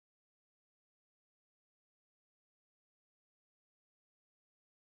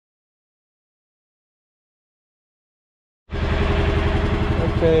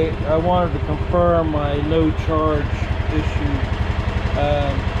Okay, I wanted to confirm my no charge issue.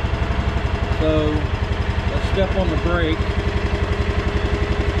 So let's step on the brake.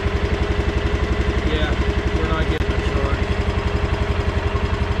 Yeah, we're not getting a charge.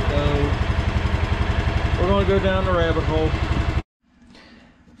 So we're going to go down the rabbit hole.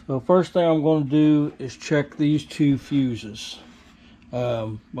 So first thing I'm going to do is check these two fuses.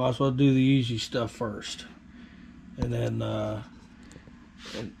 Might as well do the easy stuff first. And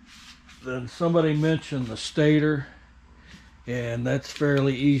then somebody mentioned the stator, and that's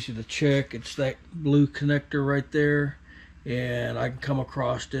fairly easy to check. It's that blue connector right there, and I can come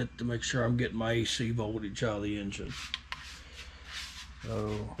across it to make sure I'm getting my AC voltage out of the engine.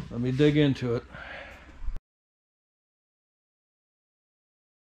 So let me dig into it.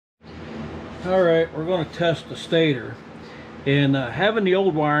 Alright, we're going to test the stator, and having the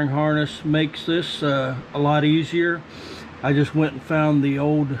old wiring harness makes this a lot easier. I just went and found the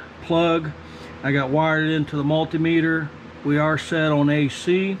old plug. I got wired into the multimeter. We are set on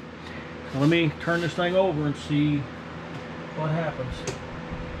AC. So let me turn this thing over and see what happens.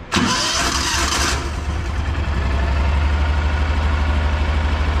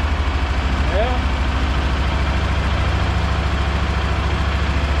 Yeah,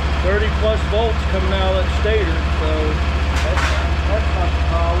 30 plus volts coming out of that stator, so that's not the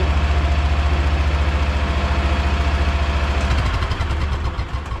problem.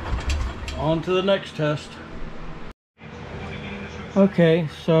 On to the next test. Okay,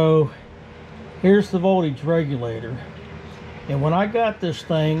 so here's the voltage regulator, and when I got this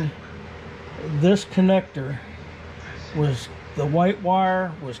thing, this connector was, the white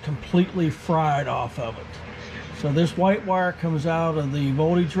wire was completely fried off of it. So this white wire comes out of the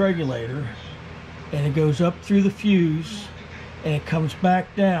voltage regulator and it goes up through the fuse and it comes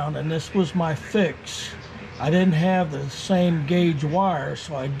back down, and this was my fix. I didn't have the same gauge wire,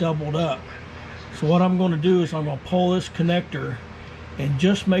 so I doubled up. So what I'm going to do is I'm going to pull this connector and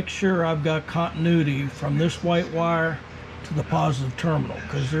just make sure I've got continuity from this white wire to the positive terminal,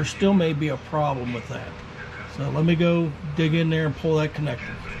 because there still may be a problem with that. So let me go dig in there and pull that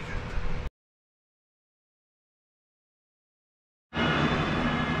connector.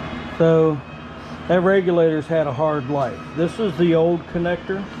 So that regulator's had a hard life. This is the old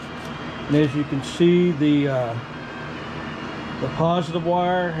connector, and as you can see, the positive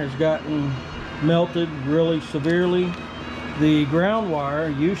wire has gotten melted really severely. The ground wire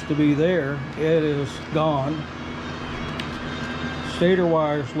used to be there, it is gone. Stator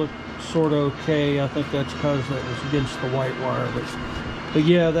wires look sort of okay. I think that's because that was against the white wire, but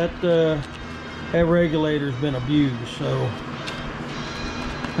yeah, that regulator's been abused. So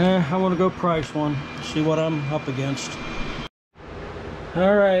I want to go price one, see what I'm up against.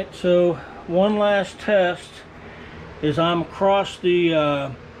 All right, so one last test is I'm across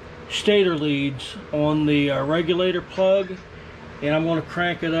the stator leads on the regulator plug, and I'm going to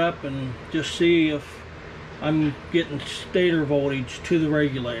crank it up and just see if I'm getting stator voltage to the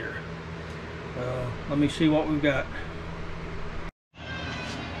regulator. Let me see what we've got.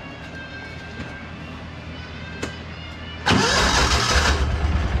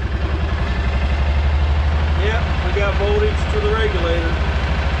 Yep, we got voltage to the regulator.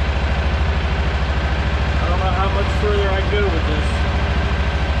 I don't know how much further I can go with this.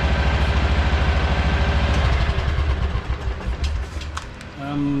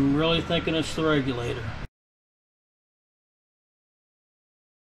 I'm really thinking it's the regulator.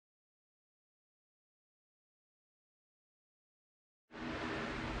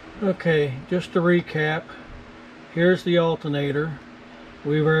 Okay, just to recap, here's the alternator.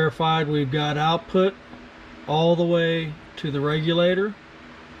 We verified we've got output all the way to the regulator.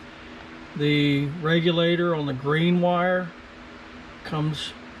 The regulator on the green wire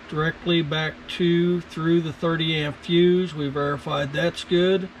comes directly back through the 30 amp fuse. We verified that's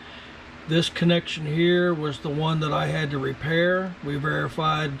good. This connection here was the one that I had to repair. We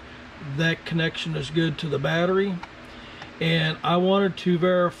verified that connection is good to the battery. And I wanted to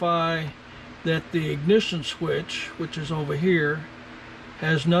verify that the ignition switch, which is over here,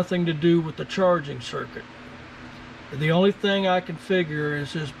 has nothing to do with the charging circuit. The only thing I can figure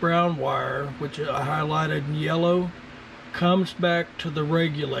is this brown wire, which I highlighted in yellow, comes back to the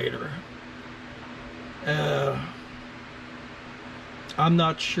regulator. I'm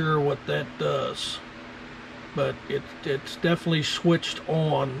not sure what that does, but it's definitely switched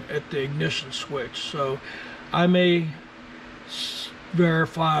on at the ignition switch. So I may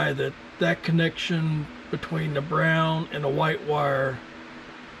verify that that connection between the brown and the white wire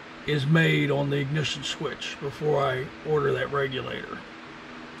is made on the ignition switch before I order that regulator.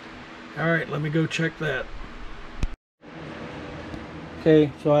 Alright, let me go check that.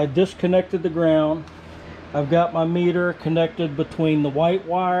 Okay, so I disconnected the ground. I've got my meter connected between the white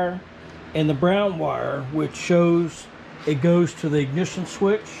wire and the brown wire, which shows it goes to the ignition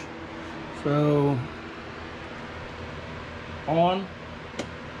switch. So on,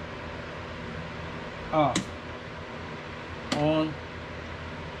 off, on,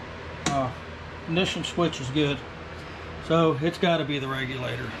 off. Ignition switch is good. So it's got to be the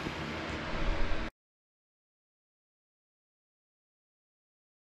regulator.